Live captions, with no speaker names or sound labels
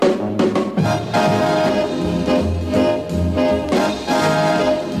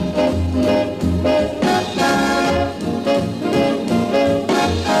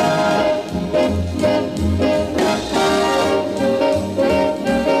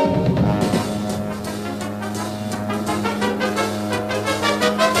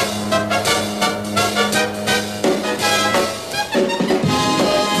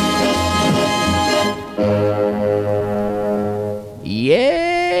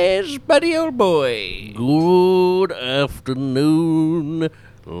Yes, buddy old boy. Good afternoon,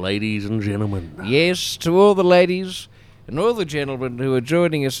 ladies and gentlemen. Yes, to all the ladies and all the gentlemen who are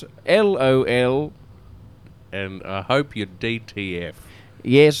joining us, LOL. And I hope you're DTF.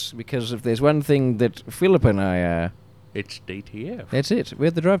 Yes, because if there's one thing that Philip and I are, It's DTF. that's it. We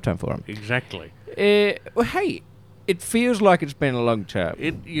have the drive time for him. Exactly. Well, hey, it feels like it's been a long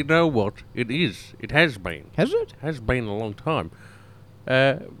time. You know what? It is. It has been. Has it? Has been a long time.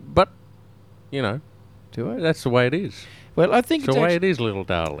 But, you know, Do I? that's the way it is. Well, I think It's the way it is, little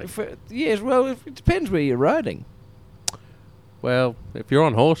darling. Yes, well, it depends where you're riding. Well, if you're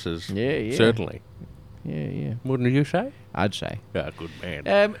on horses, Yeah. certainly. Yeah. Wouldn't you say? I'd say. Yeah, good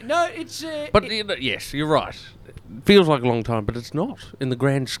man. No, it's... But, you know, yes, you're right. It feels like a long time, but it's not in the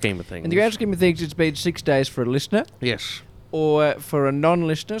grand scheme of things. in the grand scheme of things, it's been 6 days for a listener. Yes. Or for a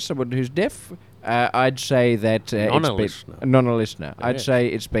non-listener, someone who's deaf, I'd say that Non-listener. a non-listener. I'd Yes. say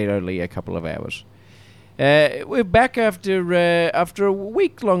it's been only a couple of hours. We're back after a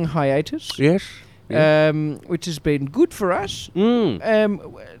week-long hiatus, Yes. which has been good for us. Why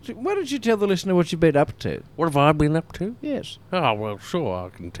don't you tell the listener what you've been up to? What have I been up to? Yes. Oh, well, sure, I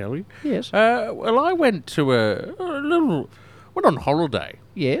can tell you. Yes. Well, I went to went on holiday,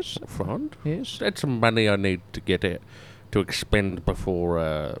 Yes. friend. Yes. Had some money I need to get to expend before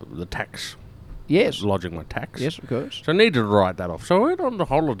the tax. Yes. Lodging my tax. Yes, of course. So I needed to write that off. So I went on the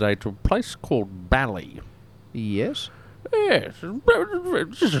holiday to a place called Bali. Yes. Yes,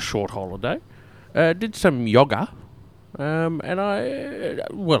 just a short holiday. Did some yoga, and I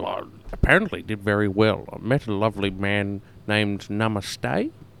apparently did very well. I met a lovely man named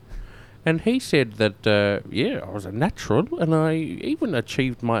Namaste, and he said that, I was a natural, and I even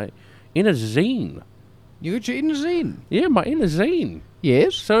achieved my inner zine. You got your inner zine? Yeah, my inner zine.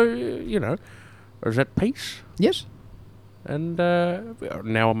 Yes. So, you know, I was at peace, Yes. and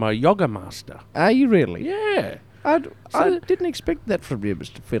now I'm a yoga master. Are you really? Yeah. I So- didn't expect that from you,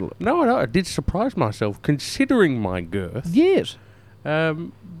 Mr. Philip. No, I did surprise myself, considering my girth. Yes.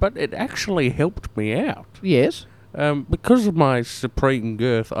 But it actually helped me out. Yes. Because of my supreme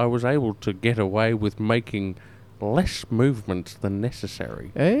girth, I was able to get away with making less movements than necessary,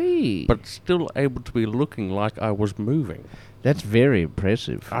 Hey. but still able to be looking like I was moving. That's very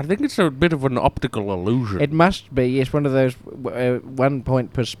impressive. I think it's a bit of an optical illusion. It must be, yes, one of those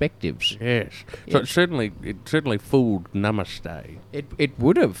one-point perspectives. Yes. So Yes. it certainly fooled Namaste. It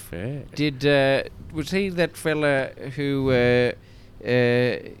would have. Yeah. Was he that fella who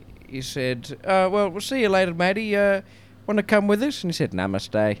he said, well, we'll see you later, matey. Want to come with us? And he said,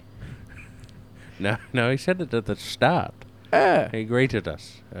 Namaste. No, he said it at the start. Ah. He greeted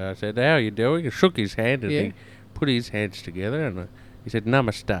us. I said, "How are you doing?" He shook his hand and Yeah. he put his hands together and he said,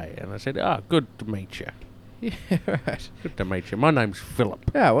 "Namaste." And I said, "Good to meet you. Yeah, right. Good to meet you. My name's Philip.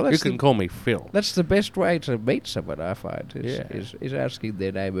 Ah, well, You can call me Phil." that's the best way to meet someone, I find, Yeah. is asking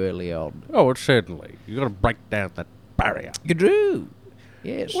their name early on. Oh, certainly. You got to break down that barrier. You do.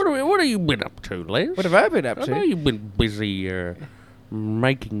 Yes. What have you been up to, Les? What have I been up I to? know you've been busy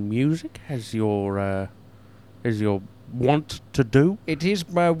making music as your want to do. It is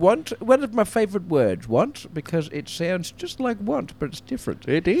my want, one of my favourite words, want, because it sounds just like want, but it's different.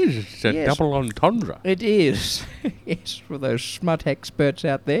 It is. It's a Yes. double entendre. It is. Yes, for those smut experts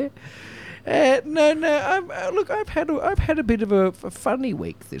out there. No, look, I've had a bit of a funny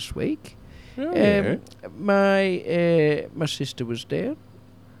week this week. Oh, yeah. My sister was down.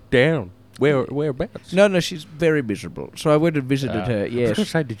 Down. Whereabouts? No, she's very miserable. So I went and visited her. I was Yes. going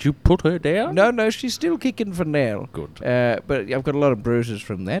to say, did you put her down? No, she's still kicking for now. Good. But I've got a lot of bruises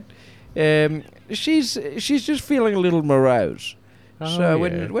from that. She's just feeling a little morose. So I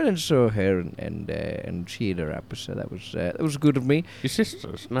went and saw her and cheered her up. So that was good of me. Your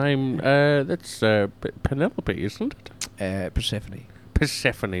sister's name, that's Penelope, isn't it? Persephone.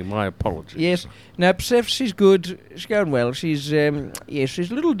 Persephone, my apologies. Yes. Now Persephone, she's good. She's going well. She's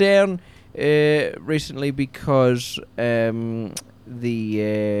she's a little down recently because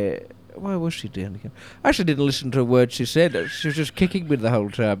why was she down again? I actually didn't listen to a word she said. She was just kicking me the whole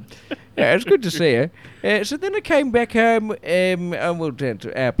time. Yeah, it was good to see her. So then I came back home, down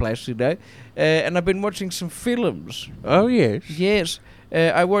to our place, and I've been watching some films. Oh, yes. Yes.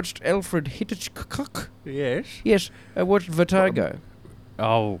 I watched Alfred Hitchcock. Yes. Yes, I watched Vertigo.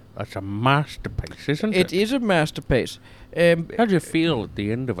 Oh, that's a masterpiece, isn't it? It is a masterpiece. How do you feel at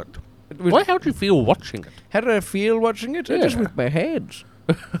the end of it? Was- How do you feel watching it? How did I feel watching it? Just Yeah. with my hands.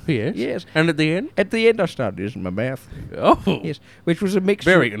 Yes. Yes. And at the end? At the end, I started using my mouth. Oh. Yes, which was a mixture.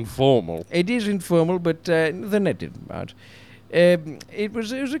 Very informal. It is informal, but then I didn't mind. It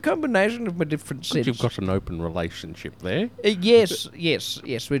was a combination of my different But sets. you've got an open relationship there. Yes,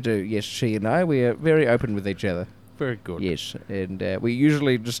 we do. Yes, she and I, we are very open with each other. Very good. Yes, and we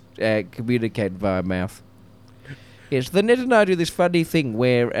usually just communicate via mouth. Yes, the Ned and I do this funny thing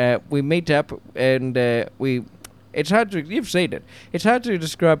where we meet up and we... It's hard to... You've seen it. It's hard to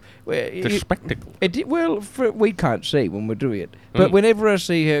describe... The spectacle. We can't see when we're doing it. But whenever I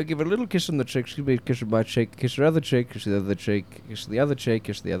see her, give her a little kiss on the cheek, she'll be a kiss on my cheek, kiss her other cheek, kiss the other cheek, kiss the other cheek,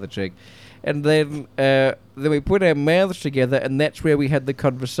 kiss the other cheek. And then we put our mouths together, and that's where we had the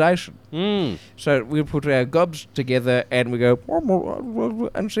conversation. So we put our gobs together, and we go,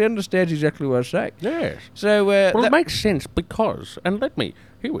 and she understands exactly what I'm saying. Yes. So Well, it makes sense because, and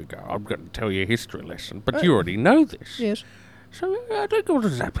here we go, I'm going to tell you a history lesson, but you already know this. Yes. So I think it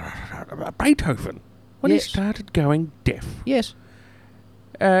was Beethoven, when he Yes. started going deaf. Yes.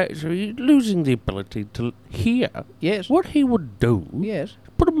 So he's losing the ability to hear. Yes. What he would do, Yes.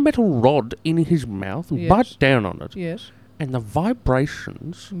 put a metal rod in his mouth and Yes. bite down on it, Yes. and the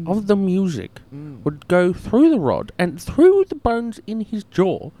vibrations of the music would go through the rod and through the bones in his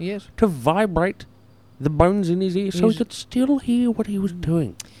jaw Yes. to vibrate the bones in his ear so he Yes. could still hear what he was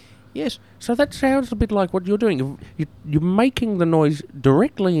doing. Yes. So that sounds a bit like what you're doing. You're making the noise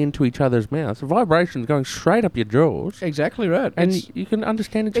directly into each other's mouths. The vibrations going straight up your jaws. Exactly right. And you can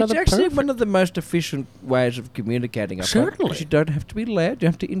understand each It's other actually perfect. one of the most efficient ways of communicating. I find, Certainly. 'cause you don't have to be loud. You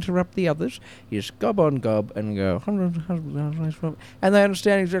have to interrupt the others. You just gob on gob and go, and they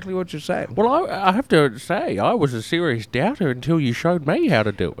understand exactly what you're saying. Well, I have to say, I was a serious doubter until you showed me how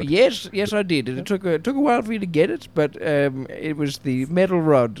to do it. Yes, I did. And it took a while for you to get it, but it was the metal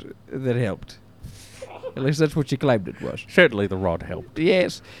rod that helped. At least that's what you claimed it was. Certainly the rod helped.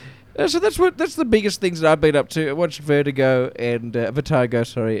 Yes. So that's the biggest things that I've been up to. I watched Vertigo and Vertigo.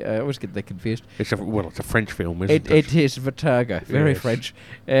 Sorry, I always get that confused. It's a French film, isn't it? It is Vertigo, very Yes. French.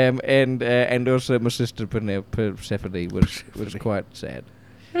 And also my sister Persephone was quite sad.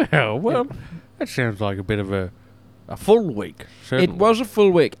 Oh, well, that sounds like a bit of a full week. Certainly. It was a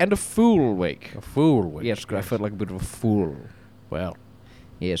full week and a fool week. A full week. Yes, I felt like a bit of a fool. Well,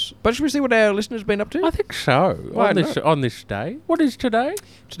 Yes, but should we see what our listeners been up to? I think so. Why On this day. What is today?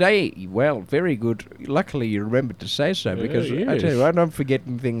 Today, well, very good. Luckily, you remembered to say so because I tell you, I'm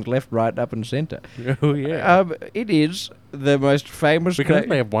forgetting things left, right, up, and centre. Oh yeah. It is the most famous. We can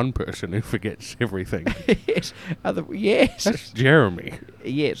only have one person who forgets everything. Yes, yes, That's Jeremy.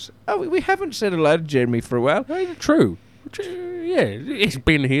 yes. Oh, we haven't said hello to Jeremy for a while. Oh, true. Yeah, he's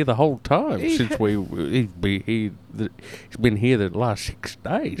been here the whole time He's been here the last 6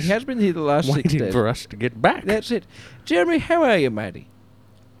 days. He has been here the last 6 waiting days. for us to get back. That's it. Jeremy, how are you, matey?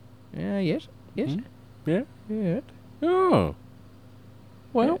 Yes. Yeah. Yeah. Oh.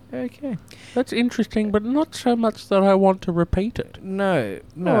 Well, okay. that's interesting, but not so much that I want to repeat it. No,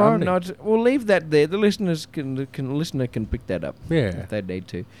 I'm Alrighty. not. We'll leave that there. The listeners listener can pick that up. Yeah. If they need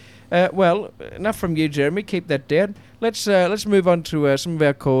to. Well, enough from you, Jeremy. Keep that down. Let's move on to some of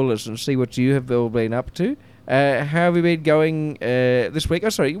our callers and see what you have all been up to. How have you been going this week? Oh,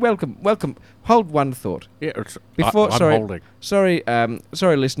 sorry. Welcome. Hold one thought. Yeah. I'm holding. Sorry,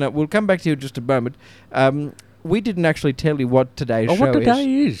 listener. We'll come back to you in just a moment. We didn't actually tell you what today's show is. What today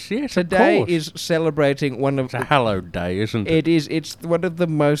is? Yes, Today of course. is celebrating one of... It's a hallowed day, isn't it? It is. It's one of the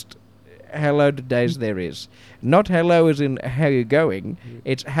most hallowed days there is. Not hello as in how you're going.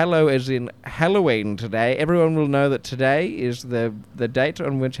 It's hello as in Halloween today. Everyone will know that today is the date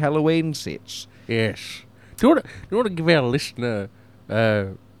on which Halloween sits. Yes. Do you want to give our listener...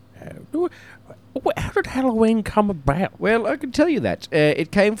 how did Halloween come about? Well, I can tell you that.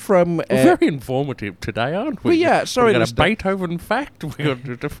 It came from... We're very informative today, aren't we? Well, yeah, sorry, we got a listener. Beethoven fact. We got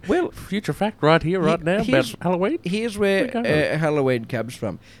a Well, future fact right here, right now about Halloween. Here's where Halloween comes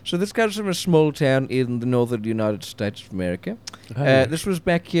from. So this comes from a small town in the northern United States of America. This was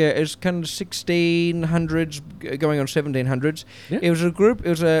back here, it was kind of 1600s, going on 1700s. Yeah. It was a group, it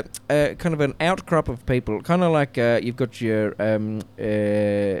was a kind of an outcrop of people, kind of like you've got your kind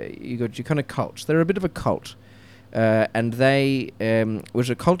of cults. They're a bit of a cult. And they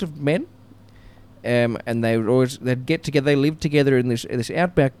was a cult of men. And they'd get together. They lived together in this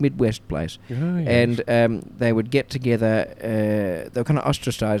outback Midwest place, and they would get together. They were kind of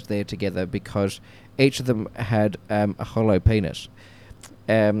ostracized there together because each of them had a hollow penis,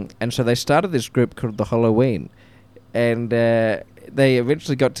 and so they started this group called the Halloween, and they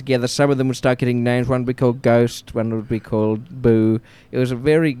eventually got together. Some of them would start getting names. One would be called Ghost, one would be called Boo. It was a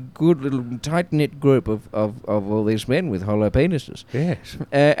very good little tight-knit group of all these men with hollow penises. Yes.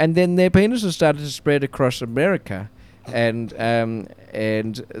 And then their penises started to spread across America. and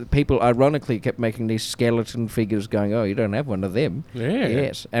people ironically kept making these skeleton figures, going, "Oh, you don't have one of them." Yeah.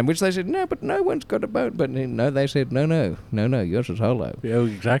 Yes, and which they said, "No, but no one's got a bone." But no, they said, "No, yours is hollow." Yeah,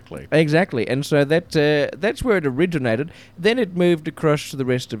 exactly. Exactly, and so that's where it originated. Then it moved across to the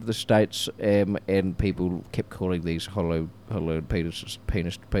rest of the states, and people kept calling these hollowed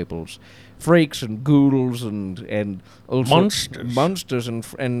penis peoples freaks and ghouls and all monsters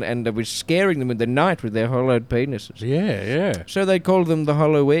and they were scaring them in the night with their hollowed penises. Yeah. So they called them the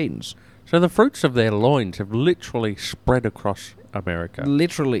Halloweens. So the fruits of their loins have literally spread across America.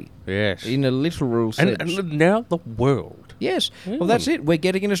 Literally. Yes. In a literal sense. And now the world. Yes. Well, that's it. We're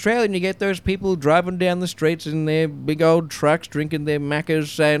getting in Australia, and you get those people driving down the streets in their big old trucks, drinking their Maccas,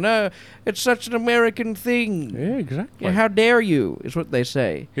 saying, "Oh, it's such an American thing. Yeah, exactly. How dare you," is what they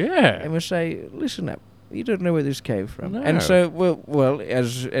say. Yeah. And we say, "Listen up. You don't know where this came from." No. And so, well,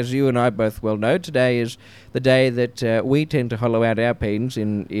 as you and I both well know, today is the day that we tend to hollow out our peens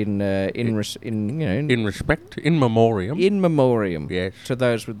in respect, in memoriam. in memoriam. Yes. To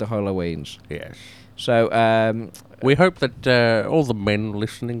those with the Halloweens. Yes. So, We hope that all the men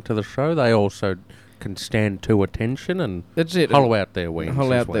listening to the show, they also can stand to attention and that's it. hollow out their weeds.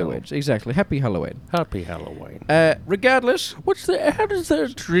 Hollow as out their well. weeds. Exactly. Happy Halloween. Happy Halloween. Regardless, How does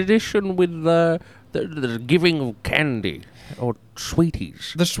the tradition with the giving of candy or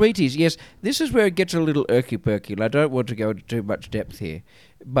sweeties? the sweeties. Yes, this is where it gets a little irky-perky. I don't want to go into too much depth here,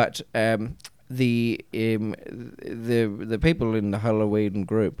 but the people in the Halloween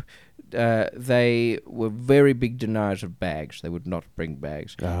group. They were very big deniers of bags. They would not bring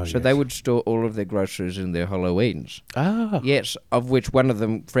bags. Oh, So they would store all of their groceries in their Halloweens. Ah. Yes, of which one of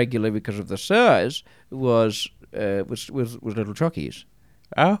them, regularly because of the size, was little chockies.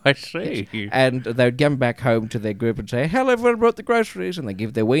 Oh, I see. And they'd come back home to their group and say, "Hello, everyone brought the groceries," and they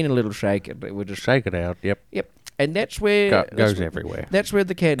give their ween a little shake, and it would just Shake it out. Yep. And that's where Goes everywhere. That's where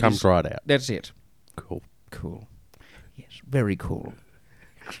the candy Comes right out. That's it. Cool. Yes, very cool.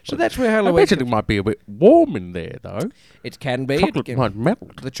 So that's where I Halloween. imagine it might be a bit warm in there, though. It can be. Chocolate might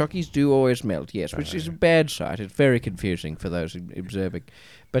melt. The chockies do always melt, yes, which is a bad sight. It's very confusing for those observing.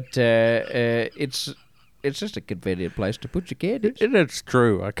 But it's just a convenient place to put your candies. It's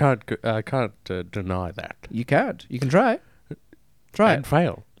true. I can't deny that. You can't. You can try. Try And it.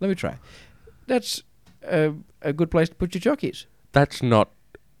 fail. Let me try. That's a good place to put your chockies. That's not.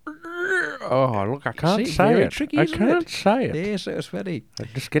 Oh, look, I can't See, say very it. tricky, I isn't can't it? say it. Yes, that was funny. I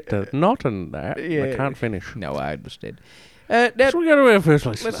just get the knot and that. I Yeah. can't finish. No, I understand. Now, So we go to our first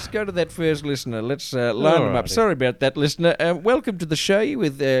listener. let's go to that first listener. Let's line them up. Alrighty. Sorry about that, listener. Welcome to the show. You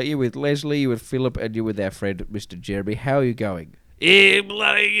with Leslie, you with Philip, and you with our friend Mr. Jeremy. How are you going? You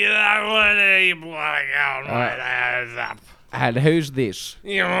bloody get out of you bloody out my ass up. And who's this?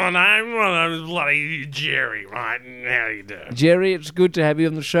 You know, and I'm one of those bloody Jerry, right? How you doing? Jerry, it's good to have you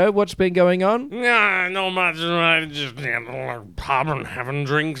on the show. What's been going on? Nah, no much. I just pub and having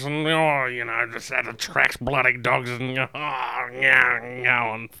drinks and just at the tracks, bloody dogs and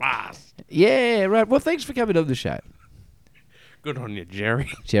going fast. Yeah, right. Well, thanks for coming on the show. Good on you,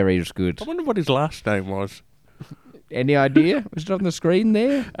 Jerry. Jerry's good. I wonder what his last name was. Any idea? Was it on the screen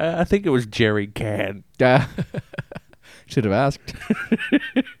there? I think it was Jerry Can. Should have asked.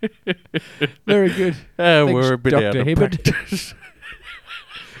 Very good. We're Thanks, a bit Dr. out of Hibbert. practice.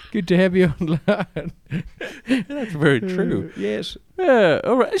 Good to have you online. That's very true. Yes.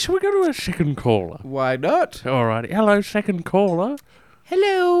 All right, shall we go to our second caller? Why not? All righty. Hello, second caller.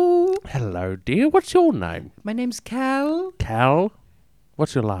 Hello. Hello, dear. What's your name? My name's Cal. Cal.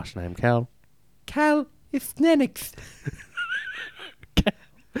 What's your last name, Cal? Cal Aesthetics.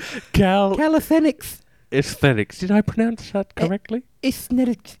 Cal Calisthenics. Aesthetics. Did I pronounce that correctly?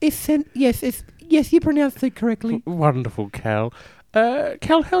 Aesthetics. Yes, you pronounced it correctly. Wonderful, Cal.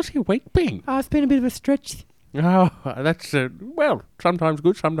 Cal, how's your week been? It's been a bit of a stretch. Oh, that's, well, sometimes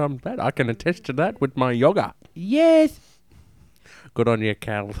good, sometimes bad. I can attest to that with my yoga. Yes. Good on you,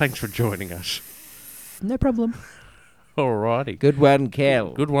 Cal. Thanks for joining us. No problem. Alrighty. Good one,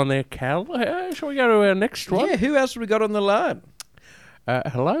 Cal. Good one there, Cal. Shall we go to our next one? Yeah, who else have we got on the line?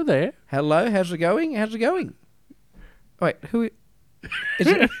 Hello there. Hello, how's it going? Wait, who is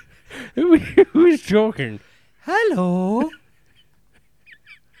it? Who is talking? Hello.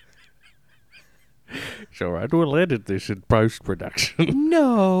 It's alright, we'll edit this in post-production.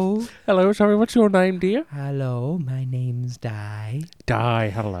 No. Hello, sorry, what's your name, dear? Hello, my name's Di. Di,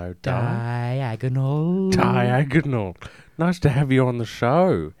 hello, Di. Diagonal. Diagonal. Nice to have you on the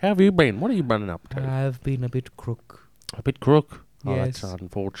show. How have you been? What have you been up to? I've been a bit crook. A bit crook. Oh, Yes. that's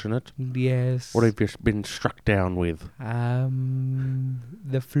unfortunate. Yes. What have you been struck down with?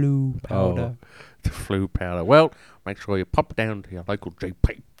 The flu powder. The flu powder. Well, make sure you pop down to your local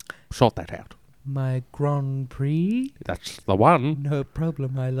GP. Sort that out. My Grand Prix? That's the one. No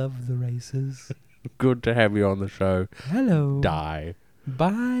problem, I love the races. Good to have you on the show. Hello. Die.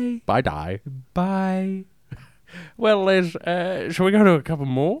 Bye. Bye, die. Bye. Well, Les, shall we go to a couple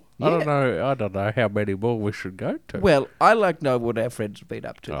more? Yeah. I don't know how many more we should go to. Well, I like to know what our friends have been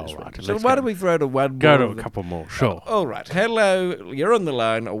up to All this right, week. So let's why go. don't we throw to one Go more to of a them? couple more, sure. All right. Hello, you're on the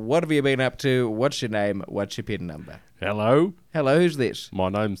line. What have you been up to? What's your name? What's your PIN number? Hello, Hello, who's this? my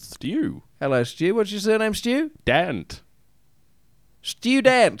name's Stu. Hello, Stu. What's your surname, Stu? Dant. Stu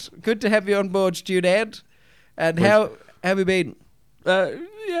Dant. Good to have you on board, Stu Dant. And Well, how have you been?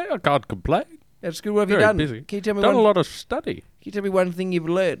 Yeah, I can't complain. That's good. What have Very you done? busy. Can you tell me Done one? a lot of study. Can you tell me one thing you've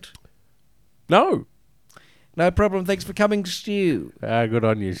learned? No. No problem. Thanks for coming, Stu. Good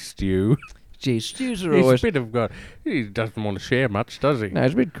on you, Stu. Gee, Stews are He's always. a bit of God. He doesn't want to share much, does he? No,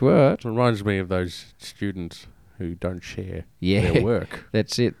 it's a bit quiet. Reminds me of those students who don't share Yeah, their work.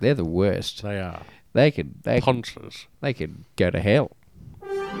 that's it. They're the worst. They are They could ponces. go to hell.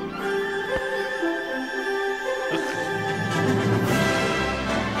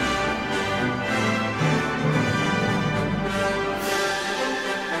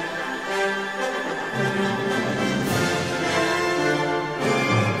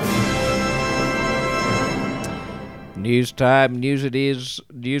 News time, news it is,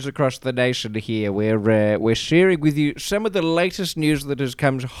 news across the nation here. We're sharing with you some of the latest news that has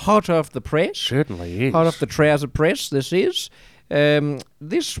come hot off the press. Certainly is. Hot off the trouser press, this is.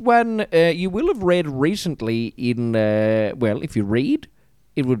 This one you will have read recently in, well, if you read,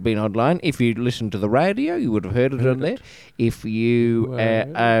 it would have been online. If you listen to the radio, you would have heard it on there. If you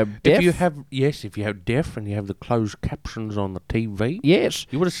are deaf... If you have deaf and you have the closed captions on the TV, Yes,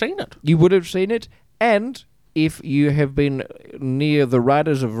 you would have seen it. you would have seen it. And if you have been near the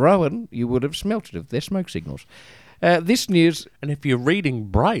riders of Rowan, you would have smelt it of their smoke signals. This news... And if you're reading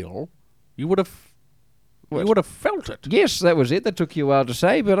Braille, you would have felt it. Yes, that was it. That took you a while to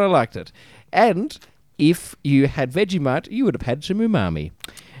say, but I liked it. And if you had Vegemite, you would have had some umami.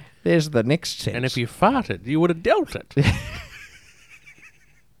 There's the next sentence. And if you farted, you would have dealt it.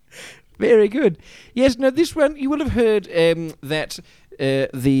 Very good. Yes, now this one, you will have heard that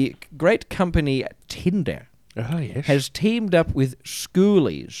the great company Tinder Oh, yes. has teamed up with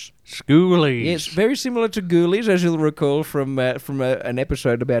Schoolies. Schoolies. Yes, very similar to Ghoulies, as you'll recall from an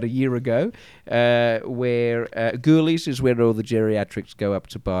episode about a year ago, where Ghoulies is where all the geriatrics go up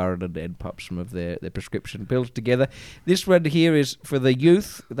to bar and pop some of their prescription pills together. This one here is for the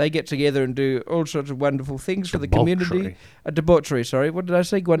youth. They get together and do all sorts of wonderful things for the community. Debauchery, sorry. What did I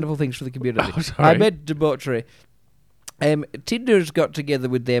say? Wonderful things for the community. Oh, sorry. I meant debauchery. Tinder's got together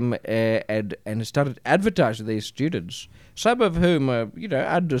with them and has started advertising these students, some of whom are,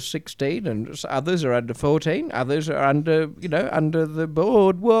 under 16, and others are under 14, others are under the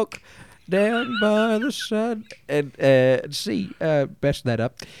boardwalk down by the sun and sea. Best that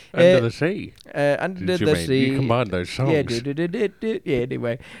up. Under the sea. Under Did you the mean? sea. You combined those songs. Yeah,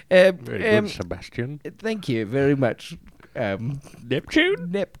 anyway. Very good, Sebastian. Thank you very much. Neptune?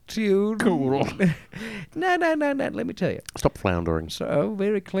 Cool. No, let me tell you. Stop floundering. So,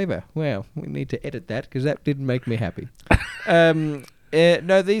 very clever. Well, we need to edit that because that didn't make me happy.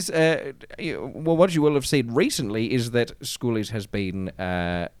 No, these... well, what you will have seen recently is that Schoolies has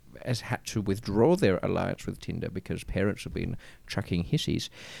had to withdraw their alliance with Tinder because parents have been chucking hissies.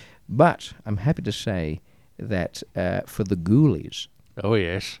 But I'm happy to say that for the Ghoulies... Oh,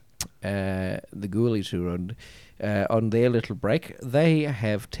 yes. The Ghoulies who are on their little break, they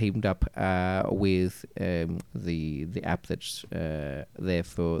have teamed up with the app that's there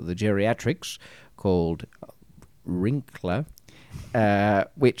for the geriatrics called Wrinkler,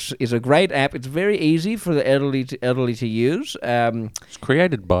 which is a great app. It's very easy for the elderly to use. It's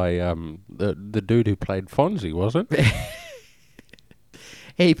created by the dude who played Fonzie, wasn't it?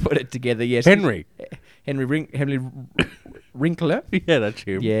 He put it together, yes. Henry Wrinkler. Yeah, that's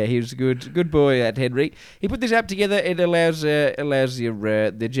him. Yeah, he was a good boy, that Henry. He put this app together. It allows your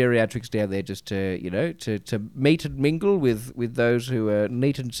the geriatrics down there just to meet and mingle with those who are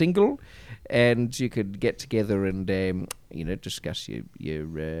neat and single, and you could get together and discuss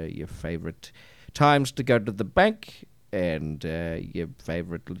your favourite times to go to the bank and your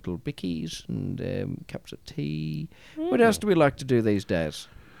favourite little bickies and cups of tea. What else do we like to do these days?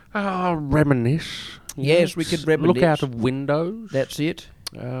 Reminisce. Yes, we could reminisce. Look out of windows. That's it.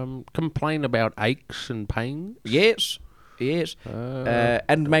 Complain about aches and pains. Yes.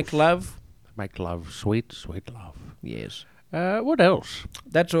 And make love. Make love. Sweet, sweet love. Yes. What else?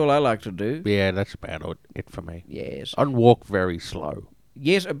 That's all I like to do. Yeah, that's about it for me. Yes. And walk very slow.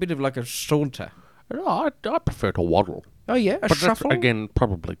 Yes, a bit of like a saunter. I prefer to waddle. Oh yeah, a But shuffle. that's, again,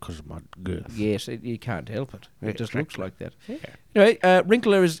 probably because of my girth. Yes, you can't help it. Yeah, It just looks like that. Yeah. Anyway,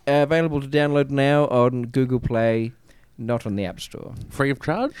 Wrinkler is available to download now on Google Play, not on the App Store. Free of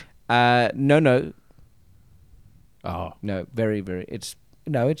charge? No, Oh. very, very. It's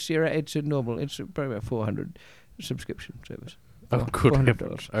a normal. It's probably about 400 subscription service. Oh, good $400.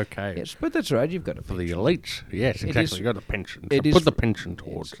 heavens. Okay. Yes, but that's right. You've got it For the elites. Yes, It exactly. is- You got a pension. it So is put the for- pension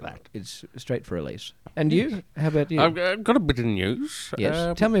towards that. It's straight for release. And you? How about you? I've got a bit of news.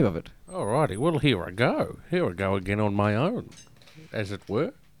 Yes. Tell me of it. Alrighty, well, here I go. Here I go again on my own, as it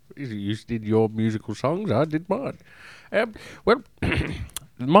were. You did your musical songs, I did mine. Well,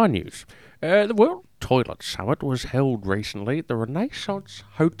 my news. The World Toilet Summit was held recently at the Renaissance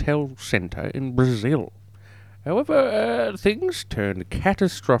Hotel Centre in Brazil. However, things turned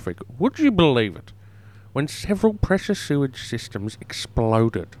catastrophic. Would you believe it? When several pressure sewage systems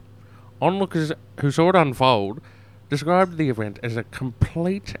exploded. Onlookers who saw it unfold described the event as a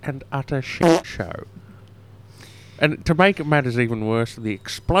complete and utter shit show. And to make matters even worse, the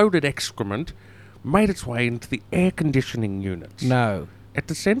exploded excrement made its way into the air conditioning units. No. At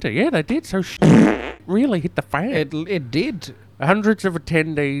the centre, yeah, they did. So really hit the fan. It did. Hundreds of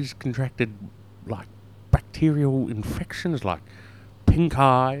attendees contracted like bacterial infections like pink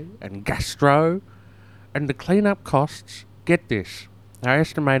eye and gastro, and the clean-up costs, get this, are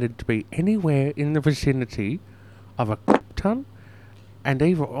estimated to be anywhere in the vicinity of a ton and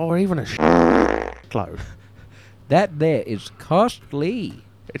even a load. That there is costly.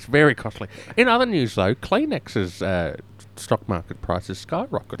 It's very costly. In other news, though, Kleenex's stock market prices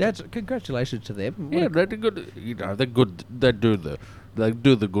skyrocketed. That's congratulations to them. yeah, they're good. You know, they're good. They do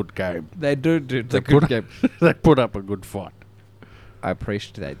the good game. They do the They good put game. They put up a good fight. I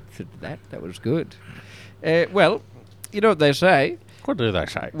appreciate that. That was good. Well, you know what they say What do they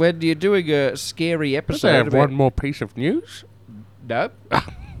say? when you're doing a scary Do episode. they have about- one more piece of news? No.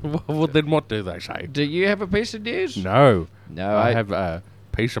 Well, then what do they say? Do you have a piece of news? No. No, I have a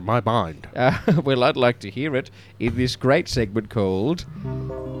piece of my mind. Well, I'd like to hear it in this great segment called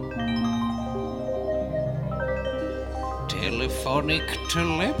Telephonic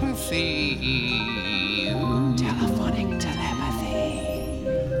Telepathy. Telephonic Telepathy.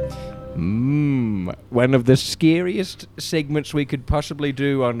 One of the scariest segments we could possibly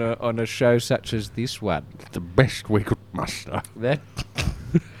do on a show such as this one. The best we could muster. That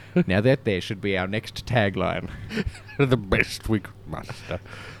now that there should be our next tagline. The best we could muster.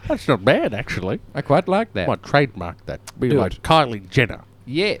 That's not bad, actually. I quite like that. Might trademark that. Be Do like it. Kylie Jenner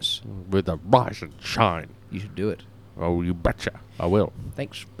Yes, with a rise and shine. you should do it. Oh, you betcha. I will.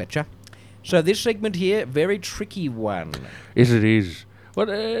 Thanks, betcha. So this segment here, very tricky one. Yes, it is. Well,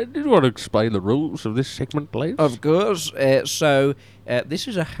 did you want to explain the rules of this segment, please? Of course. So this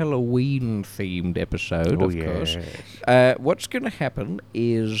is a Halloween-themed episode, Oh, of course. yes. What's going to happen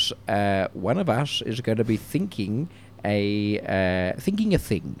is one of us is going to be thinking a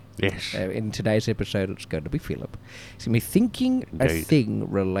thing. Yes. In today's episode, it's going to be Philip. He's going to be thinking a Indeed. thing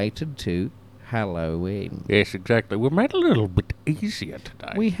related to Halloween. Yes, exactly. We made it a little bit easier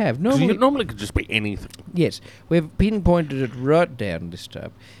today. We have 'Cause normally. normally it could just be anything. Yes, we've pinpointed it right down this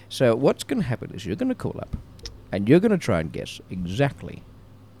time. So what's going to happen is you're going to call up, and you're going to try and guess exactly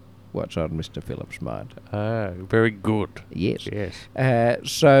what's on Mr. Phillips' mind. Very good. Yes. Yes.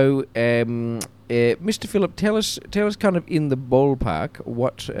 Mr. Phillip, tell us kind of in the ballpark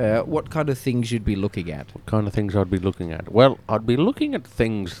what kind of things you'd be looking at. What kind of things I'd be looking at? Well, I'd be looking at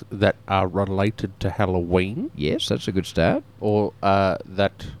things that are related to Halloween Yes, that's a good start. or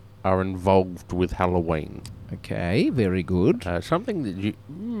that are involved with Halloween. Okay, very good. Something that you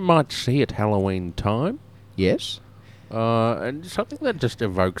might see at Halloween time. Yes. And something that just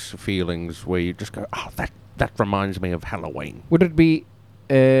evokes feelings where you just go, oh, that reminds me of Halloween. Would it be?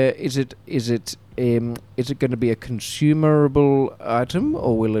 Is it going to be a consumable item,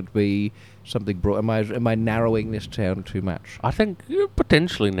 or will it be something broad? Am I narrowing this down too much? I think you're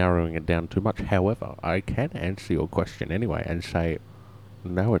potentially narrowing it down too much. However, I can answer your question anyway and say,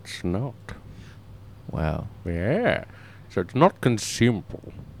 no, it's not. Wow. Yeah. So it's not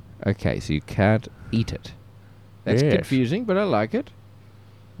consumable. Okay, so you can't eat it. That's Yes. confusing, but I like it.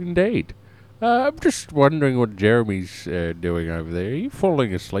 Indeed. I'm just wondering what Jeremy's doing over there. Are you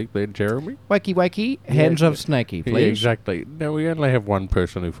falling asleep there, Jeremy? Wakey, wakey, hands off Snakey, Yeah, please. exactly. Now, we only have one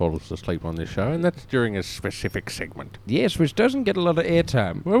person who falls asleep on this show, and that's during a specific segment. Yes, which doesn't get a lot of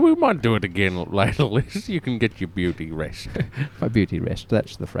airtime. Well, we might do it again later, Liz. You can get your beauty rest. My beauty rest,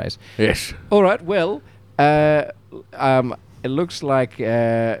 that's the phrase. Yes. All right, well, it looks like we've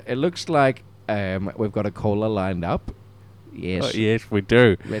got a caller lined up. Yes. Oh, yes, we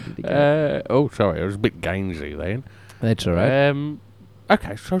do. Ready to go. Oh, sorry, I was a bit gainsy then. That's all right.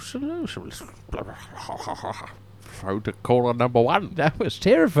 Okay, so throw to caller number 1. That was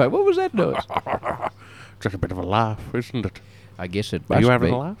terrifying. What was that noise? Just a bit of a laugh, isn't it? I guess it Are must you having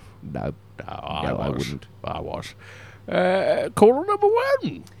be. a laugh? No. No, I wouldn't. I was. Caller number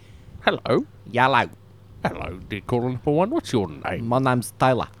 1. Hello. Yellow. Hello, dear caller number 1. What's your name? My name's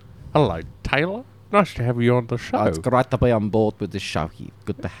Taylor. Hello, Taylor. Nice to have you on the show. Oh, it's great to be on board with the show here.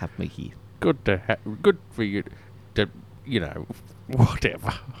 Good to have me here. Good for you to,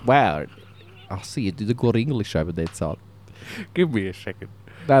 whatever. Wow. I see you did a good English over that side. Give me a second.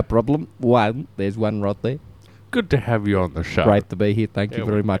 No problem. One. There's one right there. Good to have you on the show. Great to be here. Thank you There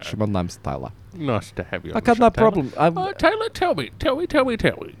very we much. go. My name's Taylor. Nice to have you on Okay, the show, no Taylor. problem. Taylor, tell me.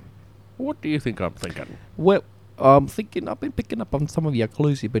 What do you think I'm thinking? Well, I'm thinking. I've been picking up on some of your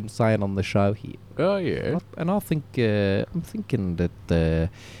clues you've been saying on the show here, Oh, yeah. and I think I'm thinking that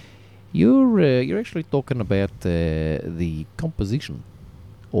you're actually talking about the composition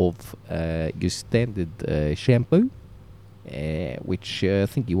of your standard shampoo, which I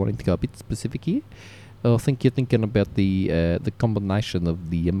think you're wanting to go a bit specific here. I think you're thinking about the combination of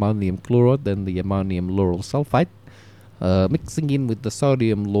the ammonium chloride and the ammonium lauryl sulfate, mixing in with the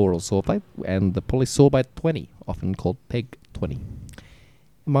sodium lauryl sulfate and the polysorbate 20, often called PEG 20.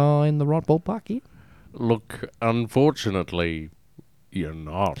 Am I in the right ballpark here? Look, unfortunately, you're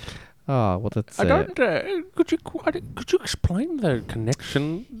not. Ah, well, that's... I don't. Could you explain the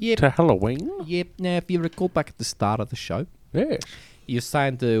connection Yep. to Halloween? Yep. Now, if you recall back at the start of the show, Yes. you're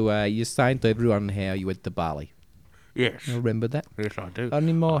saying to everyone how you went to Bali. Yes. You remember that? Yes, I do. And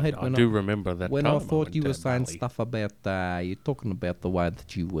in my head, I do remember that. when time I thought went you to were saying Bali. stuff about you're talking about the way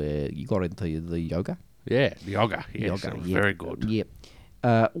that you got into the yoga. Yeah, the yoga. Yes, Yoga, that was yep. very good. Yep.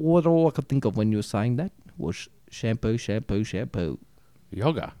 What all I could think of when you were saying that was shampoo.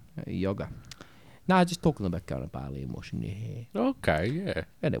 Yoga. Yoga. No, just talking about going to Bali and washing your hair. Okay, yeah.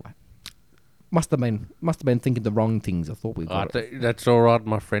 Anyway, must have been thinking the wrong things. I thought we got it. That's all right,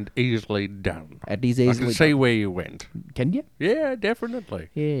 my friend. Easily done. It is I easily can see done. where you went. Can you? Yeah, definitely.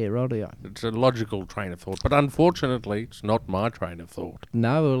 Yeah, right. It's a logical train of thought, but unfortunately, it's not my train of thought,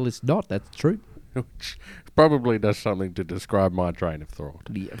 No, well, it's not. That's true. which probably does something to describe my train of thought.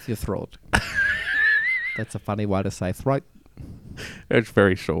 It's your throat. That's a funny way to say throat. It's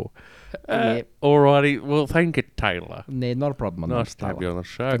very sore. Yeah. Alrighty, well, thank you, Taylor. No, not a problem. Nice to have you on the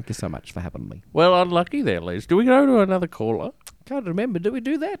show. Thank you so much for having me. Well, unlucky there, Liz. Do we go to another caller? Can't remember. Do we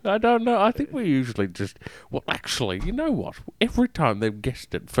do that? I don't know. I think we usually just... Well, actually, you know what? Every time they've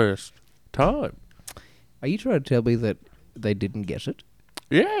guessed it first time. Are you trying to tell me that they didn't guess it?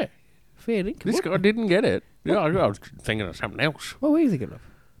 Yeah. Fair dinkum. This guy didn't get it. Yeah, I was thinking of something else. What were you thinking of?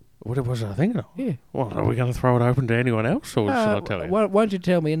 What was I thinking of? Yeah. Well, are we going to throw it open to anyone else, or should I tell you? Why don't you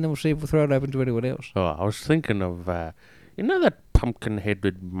tell me and then we'll see if we'll throw it open to anyone else. Oh, I was thinking of, you know that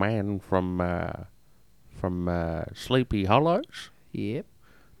pumpkin-headed man from Sleepy Hollows? Yep.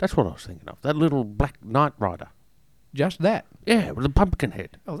 That's what I was thinking of. That little black Knight Rider. Just that. Yeah, with the pumpkin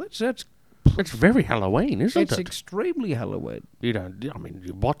head. Oh, that's It's very Halloween, isn't it's it? extremely Halloween. You don't. I mean,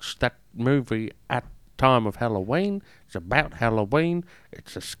 you watch that movie at time of Halloween. It's about Halloween.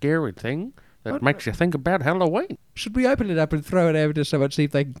 It's a scary thing that makes you think about Halloween. Should we open it up and throw it over to someone, see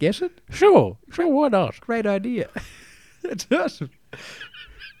if they can guess it? Sure, why not? Great idea. That's awesome.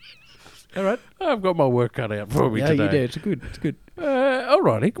 All right. I've got my work cut out for me Yeah, today. you do. It's good. It's good.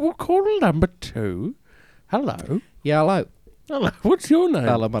 Alrighty, well, caller number 2. Hello. Yeah, hello. Hello, what's your name?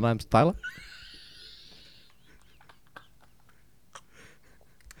 Hello, my name's Taylor.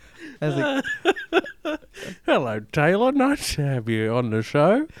 How's it? Hello, Taylor. Nice to have you on the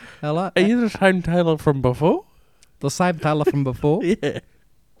show. Hello. Are you the same Taylor from before? The same Taylor from before? Yeah.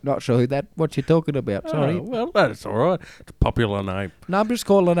 Not sure what you're talking about. Sorry. Oh, well, that's all right. It's a popular name. No, I'm just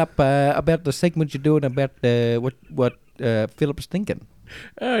calling up about the segment you're doing about what Philip's thinking.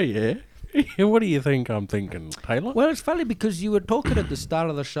 Oh, yeah. What do you think I'm thinking, Taylor? Well, it's funny because you were talking at the start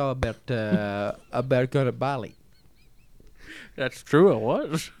of the show about going to Bali. That's true, I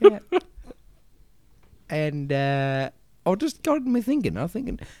was. Yeah. And I just got me thinking. I'm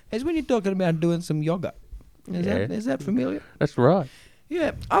thinking, as when you're talking about doing some yoga. Is that familiar? That's right.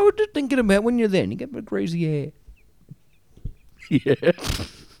 Yeah, I was just thinking about when you're there and you get a bit crazy hair. Yeah.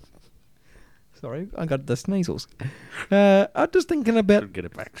 Sorry, I got the sneezels. I'm just thinking about... Should get a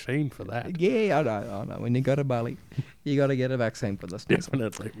vaccine for that. Yeah, I know. When you go to Bali, you got to get a vaccine for the sneezels.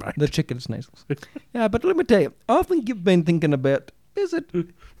 Definitely, mate. The chicken sneezels. Yeah, but let me tell you, I think you've been thinking about... Is it...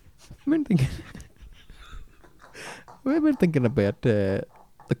 We've been thinking about the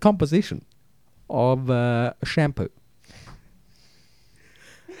composition of shampoo.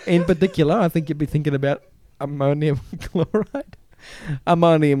 In particular, I think you'd be thinking about ammonium chloride,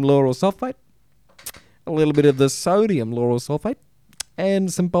 ammonium lauryl sulfate, a little bit of the sodium lauryl sulfate,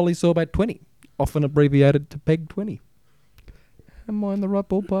 and some polysorbate 20, often abbreviated to PEG 20. Am I in the right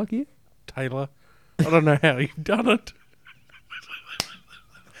ballpark here? Taylor, I don't know how you've done it.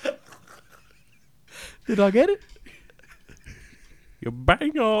 Did I get it? You're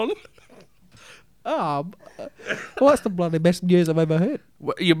bang on. Oh, well, that's the bloody best news I've ever heard.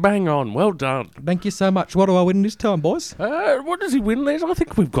 You're bang on. Well done. Thank you so much. What do I win this time, boys? What does he win, Les? I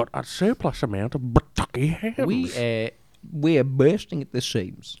think we've got a surplus amount of Kentucky hams. We are bursting at the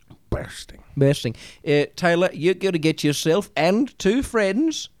seams. Bursting. Taylor, you're going to get yourself and 2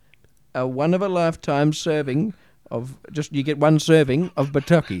 friends a one-of-a-lifetime serving of... You get 1 serving of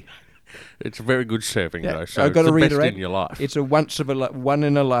Kentucky. It's a very good serving, though. So I've got it's to the best reiterate, in your life. it's a one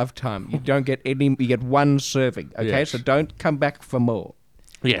in a lifetime. You don't get any. You get 1 serving. Okay, Yes. so don't come back for more.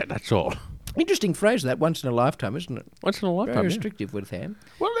 Yeah, that's all. Interesting phrase, that, once in a lifetime, isn't it? Once in a lifetime. Very Yeah. restrictive with ham.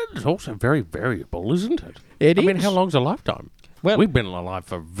 Well, it's also very variable, isn't it? It I mean, is. how long's a lifetime? Well, We've been alive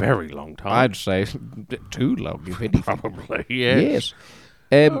for a very long time. I'd say too long, if anything. Probably, yes. Yes.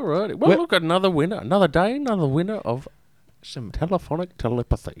 Alrighty. Well, look, another winner. Another day, another winner of some telephonic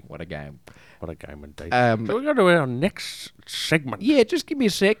telepathy. What a game. What a game indeed. So we go to our next segment. Yeah, just give me a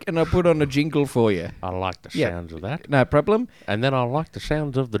sec and I'll put on a jingle for you. I like the Yeah. sounds of that. No problem. And then I like the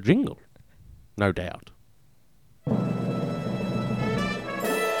sounds of the jingle. No doubt.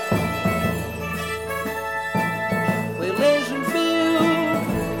 We're Les and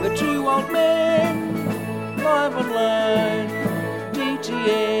Phil, we're 2 old men, live online,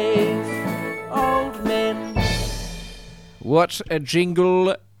 DTF, old men. What a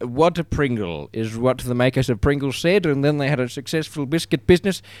jingle, what a Pringle, is what the makers of Pringles said, and then they had a successful biscuit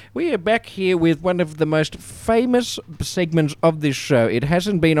business. We are back here with one of the most famous segments of this show. It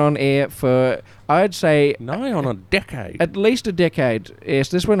hasn't been on air for, I'd say, Nigh on a decade. at least a decade. Yes,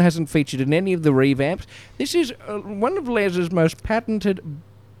 this one hasn't featured in any of the revamps. This is one of Les's most patented...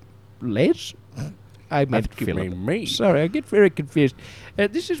 Les? I meant That could Philip. mean me. Sorry, I get very confused.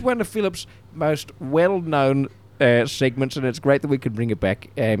 This is one of Philip's most well-known segments, and it's great that we could bring it back.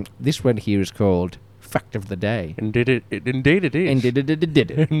 This one here is called Fact of the Day. Indeed it is. Indeed it.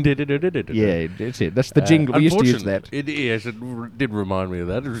 Yeah, that's it. That's the jingle. We used to use that. Yes, it did remind me of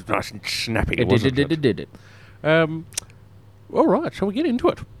that. It was nice and snappy, It wasn't it? did. All right, shall we get into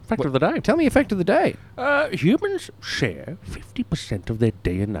it? Fact of the day. Tell me a fact of the day. Humans share 50% of their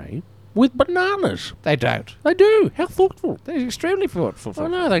DNA with bananas. They don't. They do. How thoughtful. They're extremely thoughtful. Oh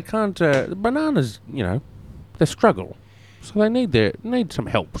no, they can't. Bananas, they struggle, so they need some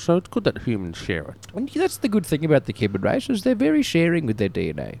help. So it's good that humans share it. And that's the good thing about the human race, is they're very sharing with their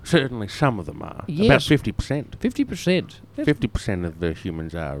DNA. Certainly, some of them are. Yes. About 50%. 50%. 50% of the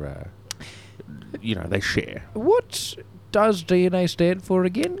humans are. They share. What does DNA stand for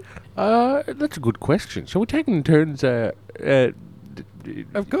again? That's a good question. So we're taking turns. Of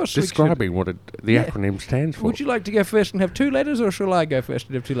course. we Describing what the Yeah. acronym stands should. for. Would you like to go first and have 2 letters, or shall I go first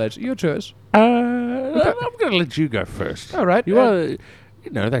and have 2 letters? Your choice. I'm going to let you go first. All right. You are,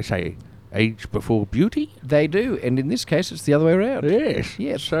 they say age before beauty. They do, and in this case, it's the other way around. Yes.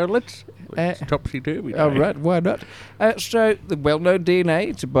 Yes. So let's topsy-turvy. All right, why not? So, the well-known DNA,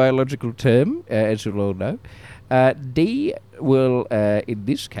 it's a biological term, as you'll all know. D will, in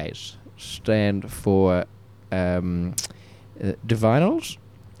this case, stand for divinals.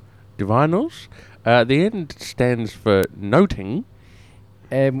 Divinals. The N stands for noting.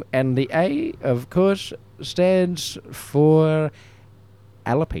 And the A, of course, stands for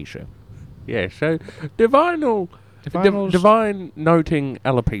alopecia. Yeah, so divinal. Divinals. Divine noting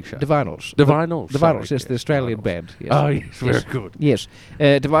alopecia. Divinals. Divinals. Divinals, sorry, yes, the Australian divinals. band. Yes. Oh, yes, very Yes. good. Yes.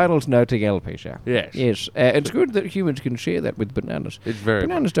 Divinals noting alopecia. Yes. Yes. It's good that humans can share that with bananas. It's very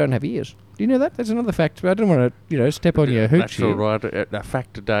Bananas don't have ears. Do you know that? That's another fact. I don't want to, step on your hooch That's here. all right. A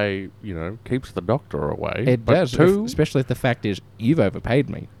fact today, keeps the doctor away. It but does, Two, especially if the fact is you've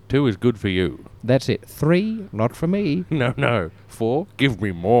overpaid me. 2 is good for you. That's it. 3, not for me. No. 4, give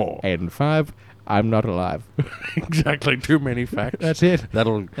me more. And 5, I'm not alive. Exactly. Too many facts. That's it.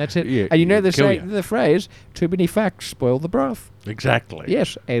 That's it. Yeah, And you know kill the phrase, too many facts spoil the broth. Exactly.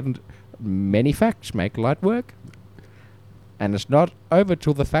 Yes, and many facts make light work. And it's not over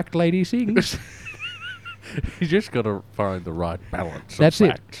till the fact lady sings. You just got to find the right balance. That's of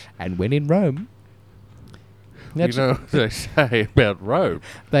it. facts. And when in Rome, that's They say about Rome.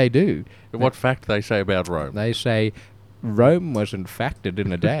 they do. What fact they say about Rome? They say Rome wasn't factored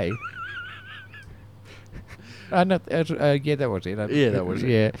in a day. Yeah, that was it. Yeah, that was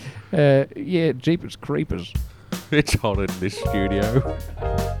it. Yeah, Jeepers Creepers. It's hot in this studio.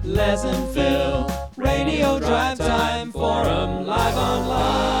 Les and Phil, Radio Drive Time Forum, live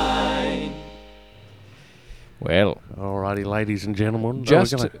online. Well, Alrighty, ladies and gentlemen.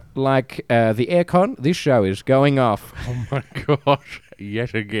 just like the aircon, this show is going off. Oh my gosh,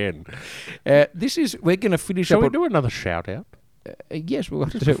 yet again. We're going to finish Shall up. we do another shout out? Yes, we'll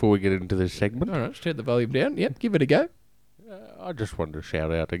have to Just do. before we get into this segment. All right, let's turn the volume down. Yep, give it a go. I just wanted to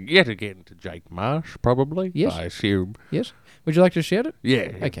shout out yet again to Jake Marsh, probably. Yes. I assume. Yes. Would you like to shout it?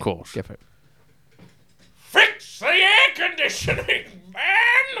 Yeah, Okay, of course. go for it. Fix the air conditioning,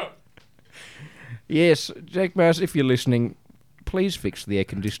 man! Yes, Jake Mars, if you're listening, please fix the air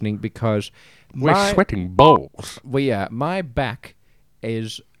conditioning because We're sweating balls. we are. My back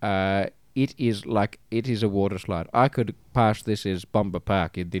is. It is a water slide. I could pass this as Bomba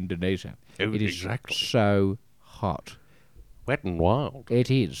Park in Indonesia. Oh, It is exactly. so hot. Wet and wild. It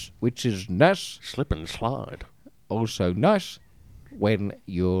is, which is nice. Slip and slide. Also nice when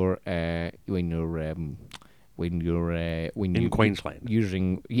you're in Queensland.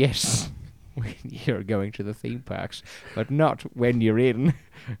 using when you're going to the theme parks, but not when you're in.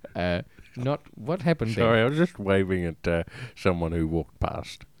 Not what happened there. Sorry, I was just waving at someone who walked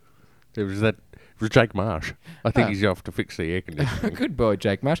past. It was Jake Marsh. I think he's off to fix the air conditioning. Good boy,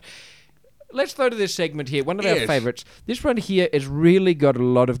 Jake Marsh. Let's throw to this segment here. One of our Yes. favourites. This one here has really got a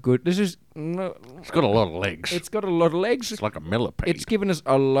lot of good. It's got a lot of legs. It's got a lot of legs. It's like a millipede. It's given us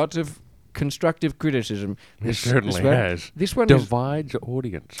a lot of constructive criticism. It certainly one. has. This one divides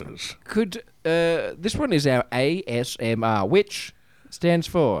audiences. this one is our ASMR, which stands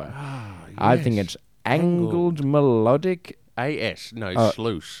for. I think it's angled melodic.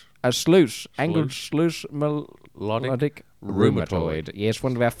 Sluice. A sluice. Angled sluice melodic rheumatoid. Yes,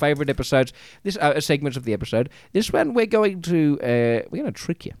 one of our favourite episodes. This segments of the episode. This one we're going to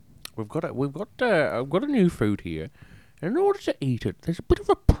trick you. I've got a new food here. And in order to eat it, there's a bit of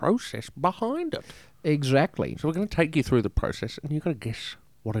a process behind it. Exactly. So we're going to take you through the process, and you've got to guess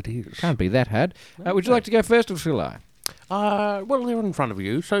what it is. Can't be that hard. Would you like to go first, or shall I? Well, they're in front of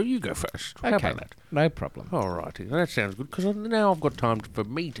you, so you go first. How Okay, about that? no problem. Alrighty, that sounds good, because now I've got time for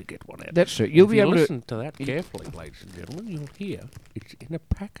me to get one out. That's it. You'll If be you able to. listen to that carefully, ladies and gentlemen, you'll hear it's in a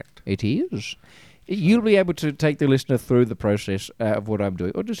packet. It is. You'll be able to take the listener through the process of what I'm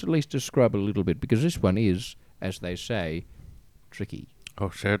doing, or just at least describe a little bit, because this one is, as they say, tricky. Oh,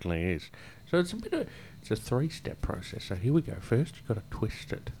 certainly is. So it's a three-step process. So here we go. First, you've got to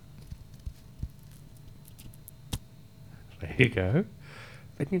twist it. There you go.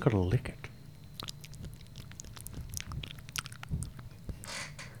 Then you've got to lick it.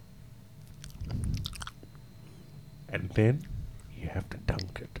 And then you have to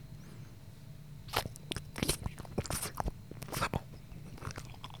dunk it.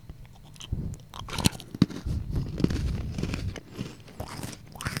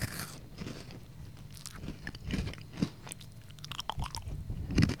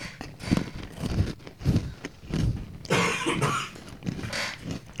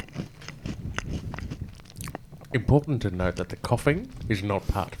 Important to note that the coughing is not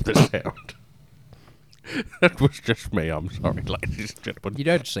part of the sound. That was just me. I'm sorry, ladies and gentlemen. You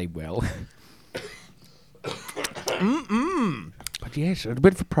don't seem well. But yes, a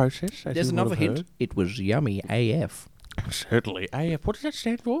bit of a process. As There's you would another have hint. heard. It was yummy AF. Certainly. AF. What does that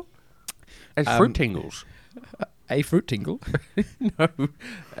stand for? As fruit tingles. A fruit tingle. No,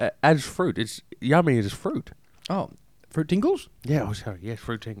 as fruit. It's yummy as fruit. Oh, fruit tingles? Yeah, oh, sorry. Yes,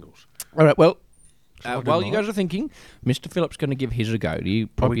 fruit tingles. All right, well, Shall I do while you mine? guys are thinking, Mr. Phillips going to give his a go. Do you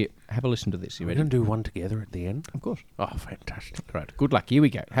probably have a listen to this? You We're ready? going to do one together at the end. Of course. Oh, fantastic. Right, good luck. Here we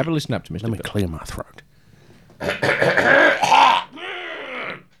go. Have a listen up to Mr. Let me Phillips. clear my throat.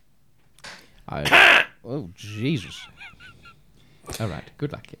 Oh, Jesus. All right,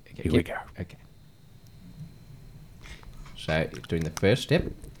 good luck. Okay, Here we go. Okay. So, he's doing the first step.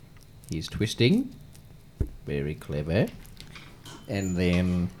 He's twisting. Very clever. And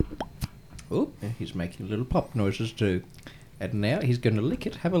then... Oh, he's making little pop noises too. And now he's going to lick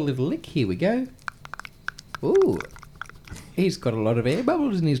it. Have a little lick. Here we go. Ooh. He's got a lot of air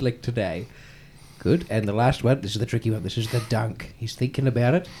bubbles in his lick today. Good. And the last one, this is the tricky one. This is the dunk. He's thinking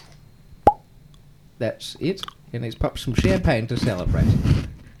about it. That's it. And he's popped some champagne to celebrate.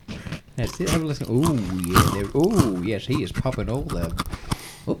 That's it. Have a listen. Ooh, yeah. Ooh, yes, he is popping all the...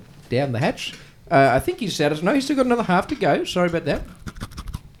 Oh, down the hatch. I think he's satisfied. No, he's still got another half to go. Sorry about that.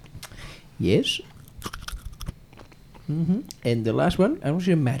 Yes. And the last one, I want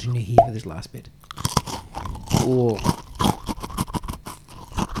you to imagine you're here for this last bit. Oh.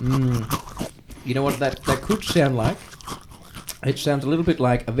 You know what that could sound like? It sounds a little bit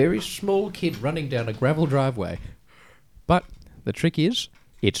like a very small kid running down a gravel driveway. But the trick is,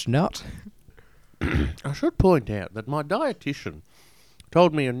 It's not. I should point out that my dietitian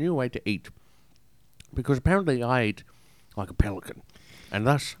told me a new way to eat, because apparently I eat like a pelican, and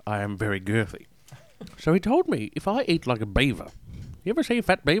thus I am very girthy. So he told me if I eat like a beaver. You ever see a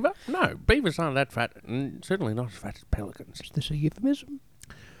fat beaver? No, beavers aren't that fat, and certainly not as fat as pelicans. Is this a euphemism?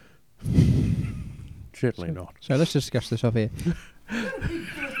 Certainly not. So let's discuss this off here.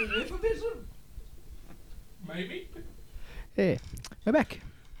 Maybe. Yeah, we're back.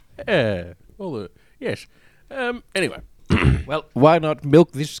 Yes. Anyway, Well, why not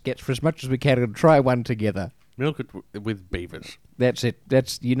milk this sketch for as much as we can and try one together? milk it with beavers. That's it.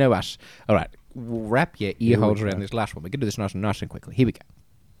 That's, you know us. All right, wrap your ear Here we holes go. around this last one. We're going to do this nice and quickly. Here we go.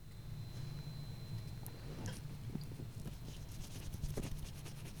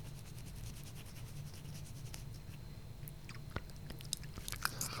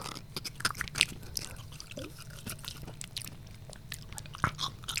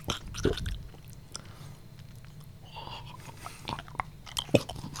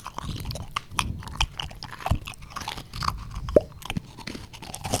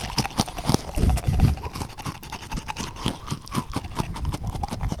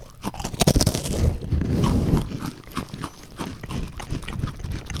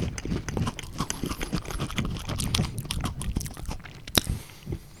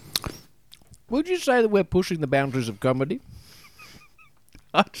 Would you say that we're pushing the boundaries of comedy?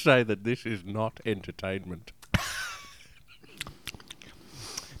 I'd say that this is not entertainment.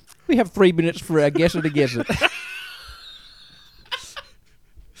 We have 3 minutes for our guess it or guess it.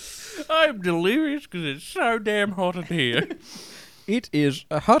 I'm delirious because it's so damn hot in here. It is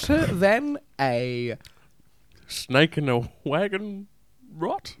hotter than a... Snake in a wagon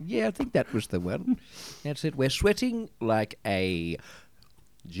rot? Yeah, I think that was the one. That's it. We're sweating like a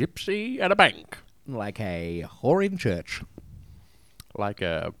Gypsy at a bank. whore in church. Like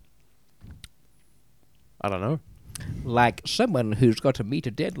a... I don't know. Like someone who's got to meet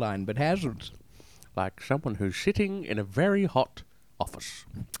a deadline but hasn't. Like someone who's sitting in a very hot office.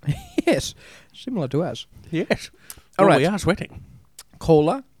 Yes, similar to us. Yes. All Well, right. we are sweating.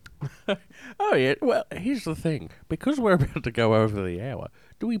 Caller? Oh, yeah. Well, here's the thing. Because we're about to go over the hour,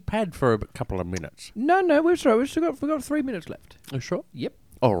 do we pad for a couple of minutes? No, we're sorry. We've got 3 minutes left. You sure? Yep.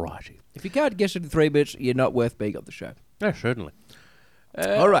 All righty. If you can't guess it in 3 minutes, you're not worth being on the show. Yeah, certainly.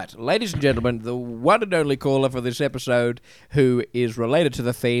 All right, ladies and gentlemen, the one and only caller for this episode who is related to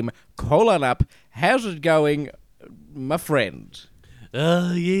the theme, call on up. How's it going, my friend?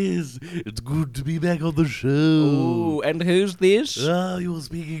 Yes, it's good to be back on the show. Ooh, and who's this? You're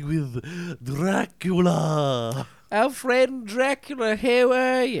speaking with Dracula. Our friend Dracula, how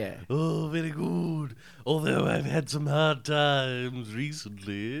are you? Oh, very good. Although I've had some hard times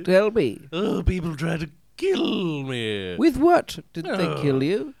recently. Tell me. Oh, people try to kill me. With what did they Oh. kill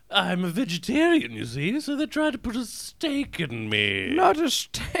you? I'm a vegetarian, you see, so they try to put a steak in me. Not a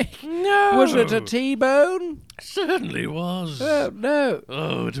steak. No. Was it a T-bone? Certainly was. Oh, no.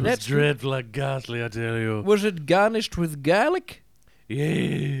 Oh, it was That's- dreadful and ghastly, I tell you. Was it garnished with garlic?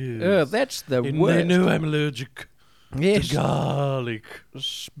 Yes. Oh, that's the And worst. they know I'm allergic Yes. to garlic.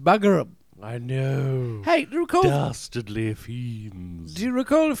 Bugger 'em. I know. Hey, do you recall? Dastardly fiends. Do you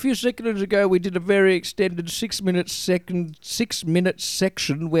recall a few seconds ago we did a very extended 6 minute section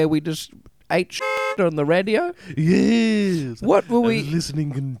where we just ate shit on the radio? Yes. What were I we? was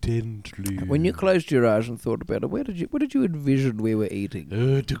listening intently. When you closed your eyes and thought about it, what did you envision we were eating?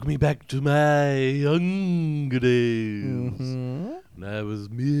 Oh, it took me back to my younger days. Mhm. When I was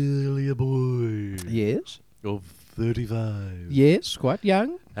merely a boy Yes. of 35. Yes, quite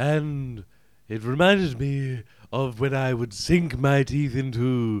young. And it reminded me of when I would sink my teeth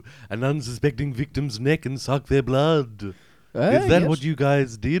into an unsuspecting victim's neck and suck their blood. Is that yes. what you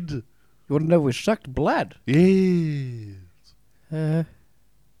guys did? You want to know we sucked blood? Yes.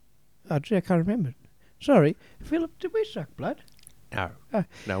 Oh, gee, I can't remember. Sorry. Philip, did we suck blood? No. Uh,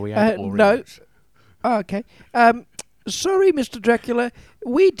 No, we had no. Oreos. Oh, okay. Sorry, Mr. Dracula.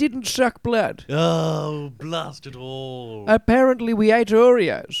 We didn't suck blood. Oh, blast it all. Apparently we ate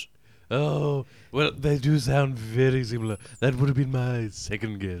Oreos. Oh, well, they do sound very similar. That would have been my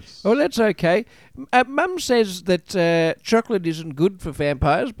second guess. Oh, that's okay. Mum says that chocolate isn't good for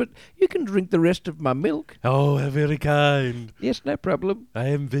vampires, but you can drink the rest of my milk. Oh, how very kind. Yes, no problem. I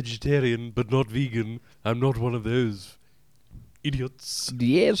am vegetarian, but not vegan. I'm not one of those idiots.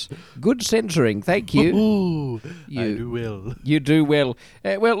 Yes, good censoring. Thank you. Oh, I You- do well. You do well.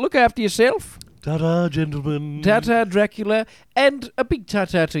 Well, look after yourself. Ta-ta, gentlemen. Ta-ta, Dracula, and a big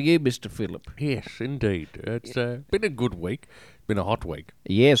ta-ta to you, Mr. Philip. Yes, indeed. It's been a good week. Been a hot week.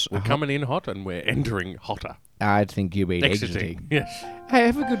 Yes, We're coming in hot and we're entering hotter. I think you mean Exiting. exiting. Yes. Hey,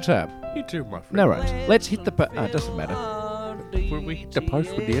 have a good time. You too, my friend. No worries. Let's hit the... it doesn't matter. Will we hit the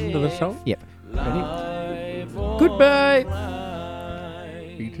post with the end of the song? Yep. Ready? Goodbye.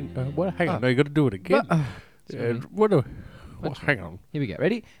 You didn't, what? Hang on. No, you got to do it again. What? Hang on. Here we go.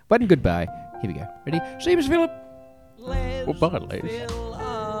 Ready? One goodbye. Here we go. Ready? See you, Mr. Phillip. Well, bye, Les.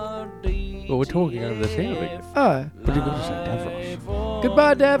 Well, we're talking over the sound of it. Oh. But you've got to say Davros.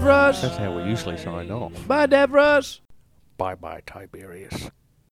 Goodbye, Davros. That's how we usually sign off. Bye, Davros. Bye-bye, Tiberius.